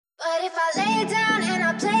But if I lay down and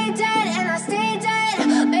I play dead and I stay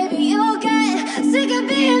dead, maybe you'll get sick of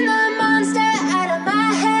being the monster out of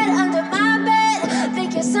my head, under my bed.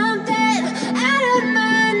 Think you're something out of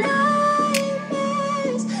my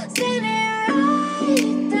nightmares, standing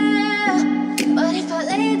right there. But if I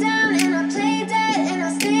lay down and I play dead and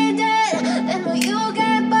I stay dead, then will you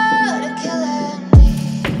get bored of killing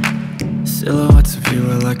me? Silhouettes of you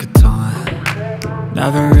are like a taunt.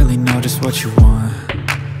 Never really know just what you want.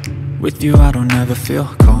 With you I don't ever feel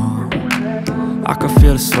calm. I can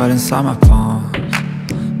feel the sweat inside my palms.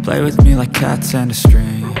 Play with me like cats and a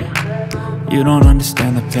string. You don't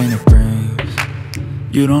understand the pain it brings.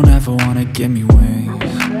 You don't ever wanna give me wings.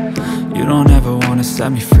 You don't ever wanna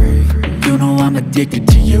set me free. You know I'm addicted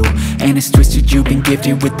to you, and it's twisted, you've been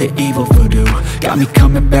gifted with the evil voodoo. Got me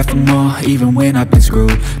coming back for more, even when I've been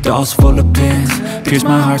screwed. Dolls full of pins, pierce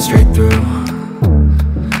my heart straight through.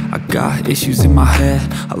 I got issues in my head,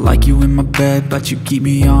 I like you in my bed, but you keep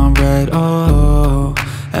me on red. Oh,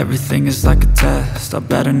 everything is like a test. I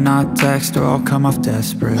better not text or I'll come off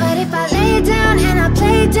desperate. But if I lay down and I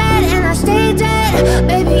play dead and I stay dead,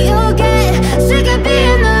 maybe you'll get sick of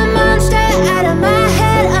being the monster out of my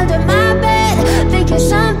head, under my bed. Think you're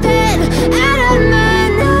something out of my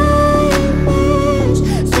nightmares,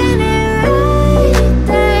 standing right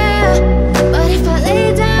there. But if I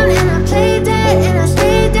lay down and I play dead and I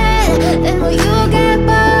stay dead, then will you get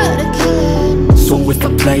bored of killing me? So if I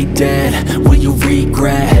play dead, will you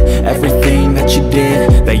regret everything that you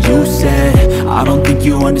did, that you said? I don't think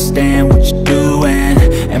you understand what you're doing,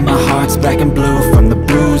 and my heart's black and blue from the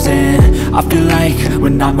bruising. I feel like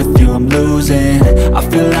when I'm with you I'm losing. I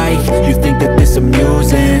feel like you think that this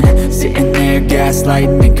amusing, sitting there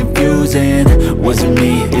gaslighting and confusing. Was it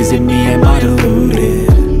me? Is it me? Am I deluded?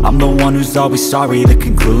 I'm the one who's always sorry, the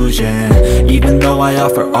conclusion, even though I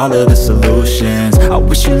offer all of the solutions. I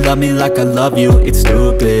wish you loved me like I love you, it's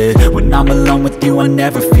stupid. When I'm alone with you I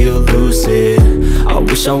never feel lucid. I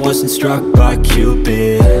wish I wasn't struck by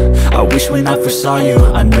Cupid. I wish when I first saw you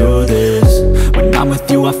I knew this. When I'm with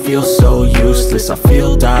you I feel so useless, I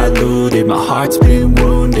feel diluted, my heart's been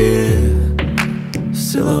wounded.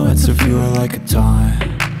 Silhouettes of you are like a taunt.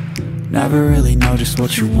 Never really know just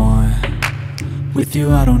what you want. With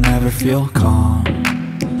you I don't ever feel calm.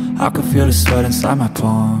 I can feel the sweat inside my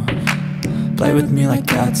palms. Play with me like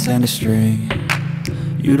cats and a string.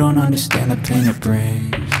 You don't understand the pain it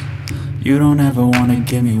brings. You don't ever wanna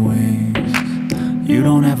give me wings. You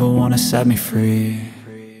don't ever wanna set me free.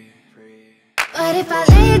 But if I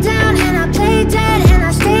lay down and I play dead and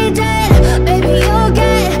I stay dead, maybe you'll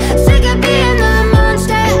get sick of being the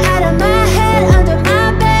monster out of my head, under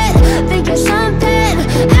my bed. Think you're something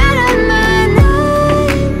out of my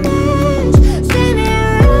nightmares,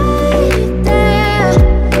 standing right there.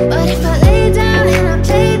 But if I lay down and I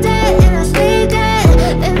play dead and I stay dead,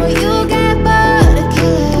 then will you get bored of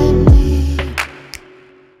killing me?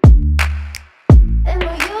 Then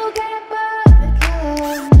will you get bored of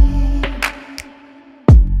killing me?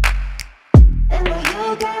 Then will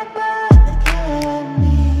you get bored of killing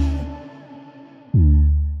me?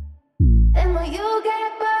 Then will you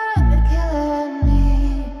get bored of killing me?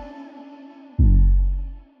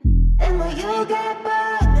 Then will you get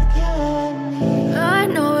bored of killing me? I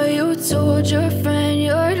know you told your friend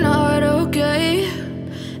you're not okay,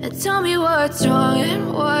 and tell me what's wrong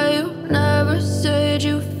and why you never said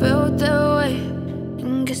you felt that way.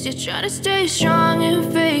 And guess you're trying to stay strong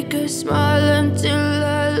and fake a smile until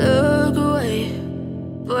I look away.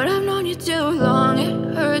 But I've known you too long,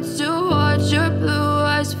 it hurts to watch your blue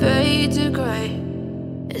eyes fade to gray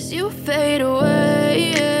as you fade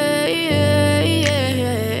away,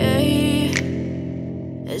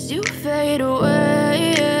 as you fade away.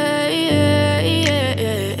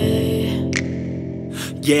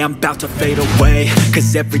 Yeah, I'm about to fade away,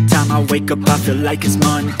 cause every time I wake up I feel like it's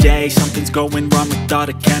Monday. Something's going wrong with all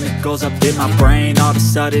the chemicals up in my brain. All of a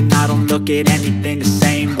sudden I don't look at anything the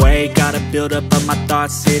same way. Gotta build up of my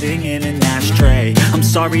thoughts sitting in an ashtray. I'm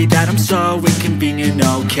sorry that I'm so inconvenient,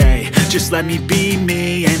 okay. Just let me be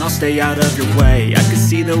me and I'll stay out of your way. I can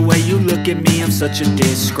see the way you look at me, I'm such a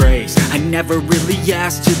disgrace. I never really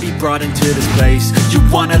asked to be brought into this place. You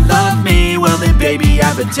wanna love me? Well then baby I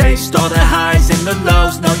have a taste. All the highs and the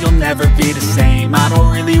lows, no you'll never be the same. I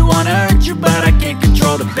don't really wanna hurt you but I can't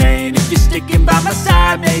control the pain. If you're sticking by my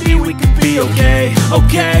side maybe we could be okay.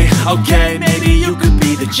 Okay, maybe you could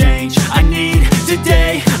be the change I need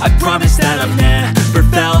today. I promise that I've never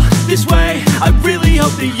felt this way. I really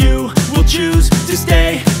hope that you will choose to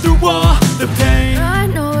stay through all the pain. I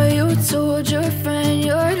know you told your friend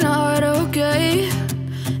you're not okay,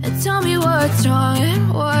 and tell me what's wrong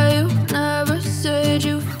and why you never said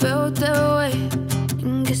you felt that way.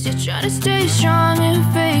 And guess you're trying to stay strong and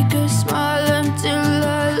fake a smile until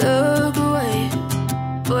I look away.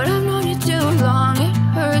 But I've known you too long, it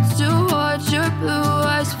hurts to watch your blue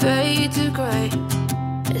eyes fade to gray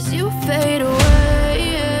as you fade away.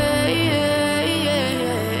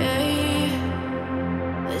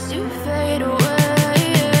 As you fade away.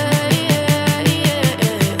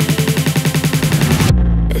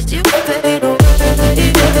 As you fade away.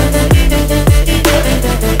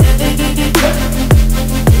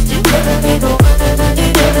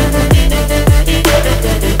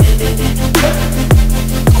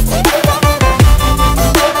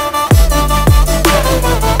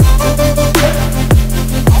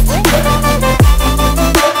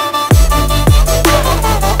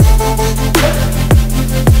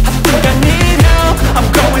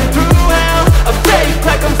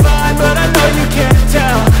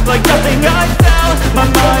 Like nothing I found, my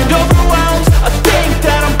mind overwhelms. I think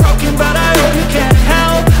that I'm broken, but I hope you can't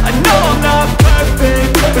help. I know I'm not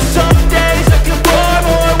perfect, but some days I feel far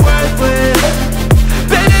more worthless.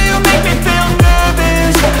 Baby, you make me feel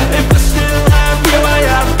nervous. If I still have you, I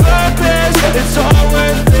have purpose. It's all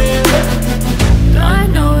worth it. I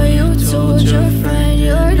know you told your friend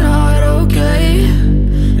you're not okay,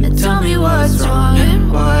 and tell me what's wrong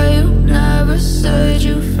and why you never said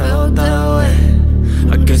you felt that way.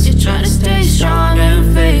 I guess you're trying to stay strong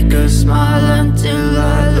and fake a smile until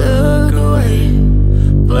I look away.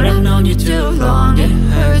 But I've known you too long, it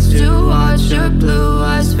hurts to watch your blue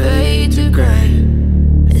eyes fade to gray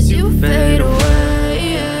as you fade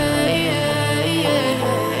away.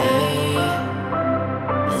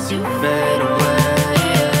 As you fade away.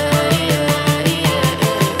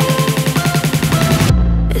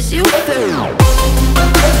 As you fade away.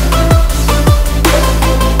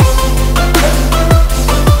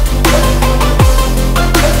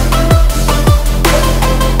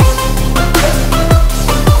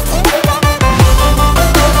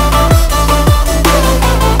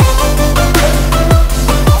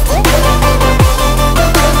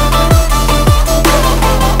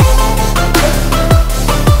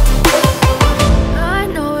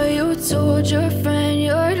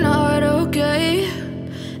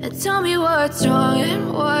 Tell me what's wrong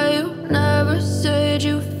and why you never said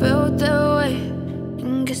you felt that way.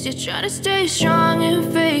 And guess you're trying to stay strong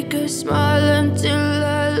and fake a smile until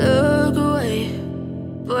I look away.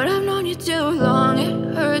 But I've known you too long,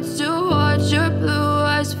 it hurts to watch your blue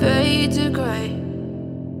eyes fade to gray